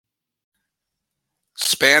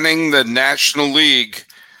spanning the National League.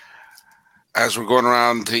 As we're going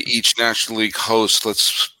around to each National League host,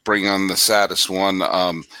 let's bring on the saddest one.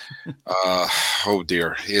 Oh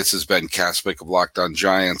dear, this has been Caspick of Locked On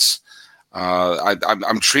Giants.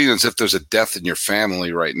 I'm treating it as if there's a death in your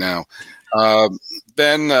family right now.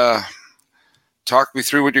 Ben, talk me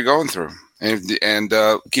through what you're going through, and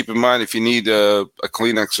keep in mind if you need a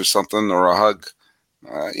Kleenex or something or a hug,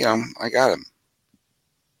 I got him.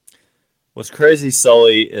 What's crazy,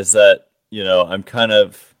 Sully, is that I'm kind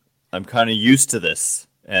of used to this,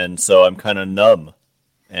 and so I'm kind of numb,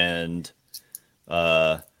 and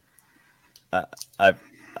I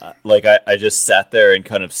just sat there in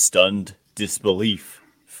kind of stunned disbelief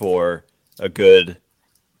for a good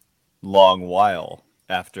long while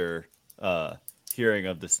after hearing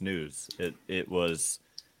of this news. It was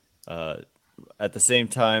at the same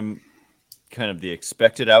time kind of the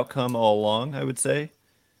expected outcome all along, I would say,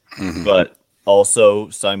 but also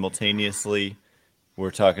simultaneously.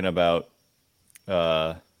 We're talking about,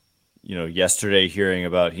 yesterday hearing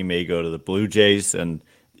about he may go to the Blue Jays, and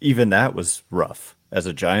even that was rough as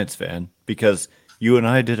a Giants fan because you and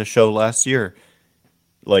I did a show last year,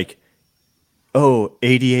 88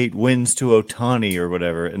 wins to Ohtani or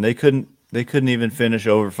whatever, and they couldn't even finish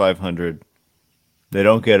over 500. They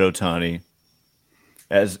don't get Ohtani.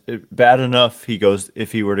 As bad enough he goes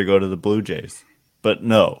if he were to go to the Blue Jays, but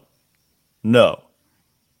no,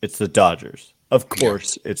 it's the Dodgers. Of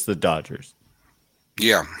course, It's the Dodgers.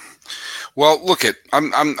 Yeah. Well, look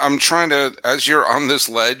I'm trying to, as you're on this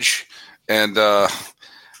ledge, and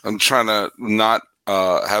I'm trying to not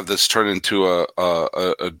have this turn into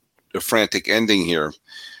a frantic ending here.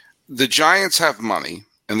 The Giants have money,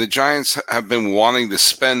 and the Giants have been wanting to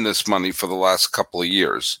spend this money for the last couple of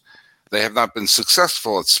years. They have not been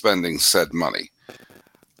successful at spending said money.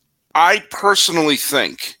 I personally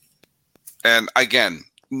think, and again,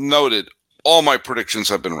 noted, all my predictions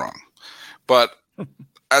have been wrong. But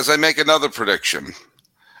as I make another prediction,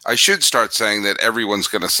 I should start saying that everyone's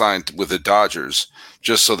going to sign with the Dodgers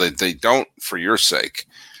just so that they don't, for your sake.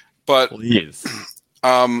 But please.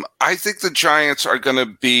 I think the Giants are going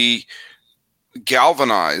to be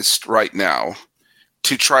galvanized right now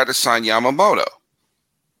to try to sign Yamamoto.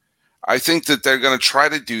 I think that they're going to try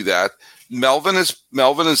to do that. Melvin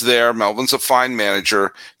is there. Melvin's a fine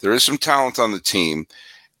manager. There is some talent on the team.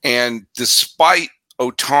 And despite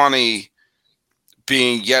Ohtani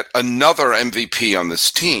being yet another MVP on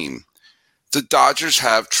this team, the Dodgers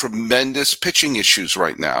have tremendous pitching issues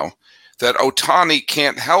right now that Ohtani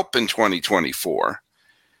can't help in 2024.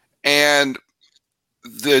 And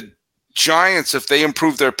the Giants, if they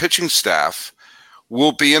improve their pitching staff,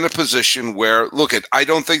 will be in a position where, I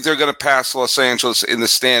don't think they're going to pass Los Angeles in the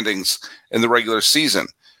standings in the regular season.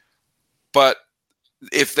 But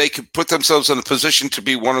if they could put themselves in a position to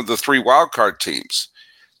be one of the 3 wildcard teams,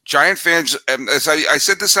 Giant fans, and as I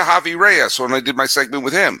said this to Javi Reyes when I did my segment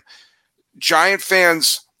with him, Giant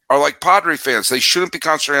fans are like Padre fans. They shouldn't be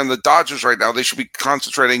concentrating on the Dodgers right now. They should be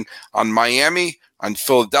concentrating on Miami, on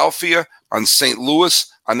Philadelphia, on St.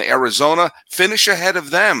 Louis, on Arizona. Finish ahead of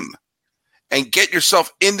them and get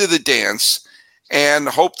yourself into the dance and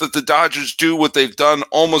hope that the Dodgers do what they've done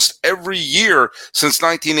almost every year since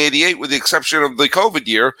 1988, with the exception of the COVID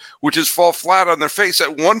year, which is fall flat on their face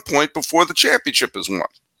at one point before the championship is won.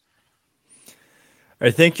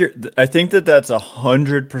 I think that's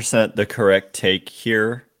 100% the correct take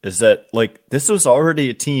here. Is that this was already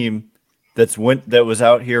a team that was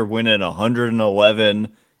out here winning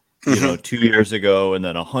 111, 2 years ago, and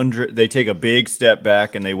then 100. They take a big step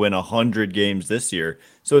back and they win 100 games this year.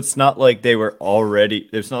 So it's not like they were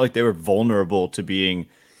vulnerable to being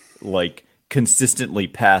consistently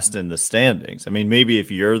passed in the standings. I mean, maybe if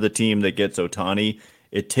you're the team that gets Ohtani,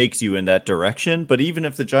 it takes you in that direction. But even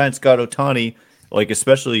if the Giants got Ohtani,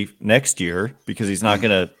 especially next year, because he's not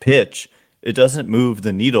going to pitch, it doesn't move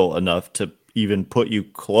the needle enough to even put you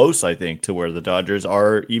close, I think, to where the Dodgers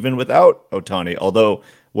are even without Ohtani. Although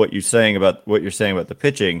what you're saying about the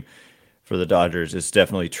pitching for the Dodgers is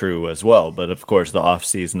definitely true as well. But of course, the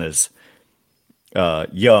offseason is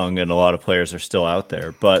young and a lot of players are still out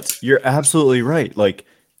there. But you're absolutely right.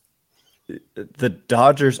 The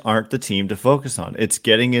Dodgers aren't the team to focus on. It's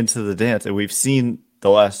getting into the dance. And we've seen the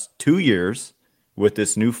last 2 years with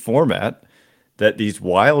this new format that these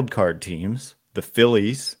wild card teams, the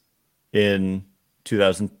Phillies in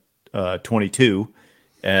 2022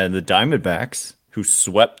 and the Diamondbacks, who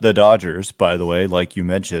swept the Dodgers, by the way, like you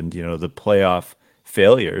mentioned, the playoff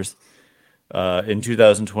failures in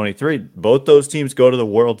 2023, both those teams go to the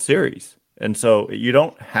World Series. And so you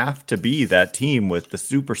don't have to be that team with the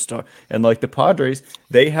superstar. And the Padres,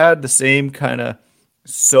 they had the same kind of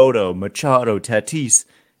Soto, Machado, Tatis,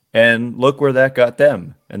 and look where that got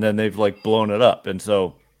them. And then they've like blown it up. And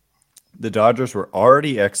so the Dodgers were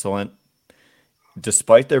already excellent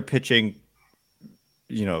despite their pitching,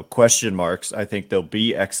 question marks. I think they'll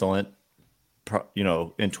be excellent,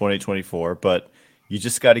 in 2024, but you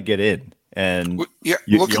just got to get in. And Yeah,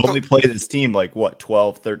 you only play this team like what,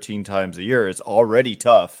 12, 13 times a year. It's already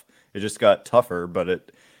tough. It just got tougher,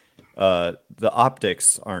 but the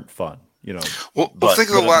optics aren't fun, Well, think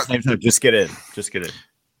of the at the same time, just get in. Just get in.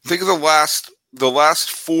 Think of the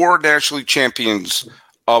last four National League champions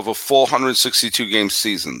of a full 162 game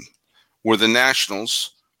season were the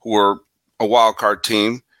Nationals, who were a wild card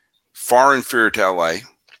team, far inferior to LA.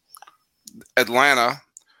 Atlanta,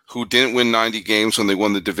 who didn't win 90 games when they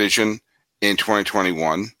won the division in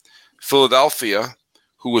 2021. Philadelphia,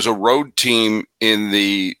 who was a road team in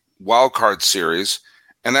the wild card series,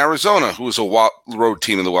 and Arizona, who was a road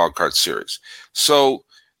team in the wild card series. So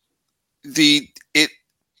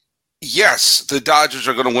yes, the Dodgers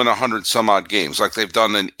are going to win 100 some odd games like they've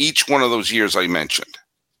done in each one of those years I mentioned.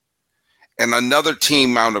 And another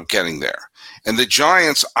team wound up getting there. And the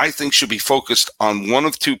Giants, I think, should be focused on one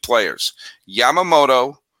of two players,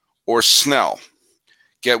 Yamamoto or Snell.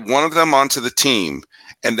 Get one of them onto the team,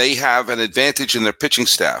 and they have an advantage in their pitching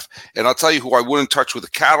staff. And I'll tell you who I wouldn't touch with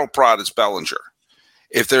a cattle prod is Bellinger.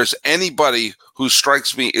 If there's anybody who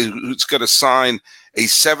strikes me who's going to sign a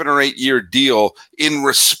 7 or 8 year deal in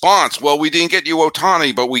response, well, we didn't get you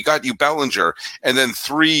Ohtani, but we got you Bellinger. And then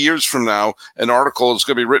 3 years from now, an article is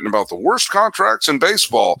going to be written about the worst contracts in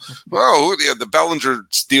baseball. Well, the Bellinger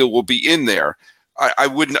deal will be in there. I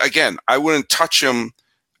wouldn't touch him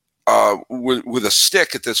with a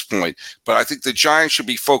stick at this point. But I think the Giants should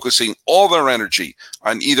be focusing all their energy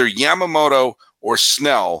on either Yamamoto or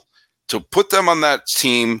Snell to put them on that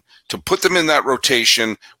team, to put them in that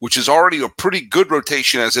rotation, which is already a pretty good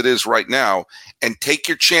rotation as it is right now, and take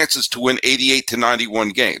your chances to win 88 to 91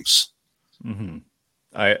 games. Mm-hmm.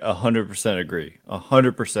 I 100% agree.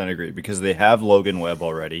 100% agree because they have Logan Webb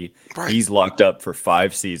already. Right. He's locked up for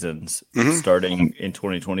 5 seasons starting in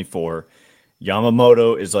 2024.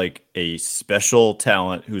 Yamamoto is like a special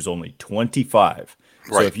talent who's only 25.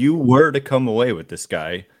 Right. So if you were to come away with this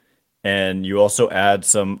guy, and you also add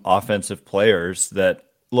some offensive players that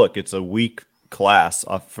look, it's a weak class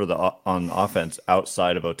on offense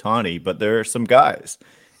outside of Ohtani, but there are some guys,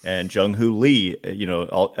 and Jung-Hoo Lee,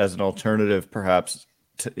 as an alternative perhaps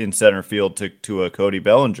in center field to a Cody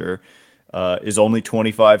Bellinger, is only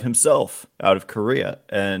 25 himself out of Korea.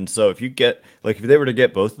 And so if they were to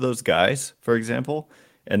get both of those guys, for example,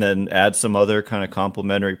 and then add some other kind of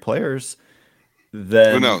complementary players,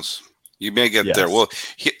 then who knows? You may get there. Well,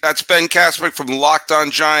 that's Ben Kasprick from Locked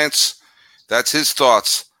On Giants. That's his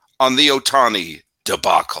thoughts on the Ohtani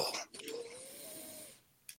debacle.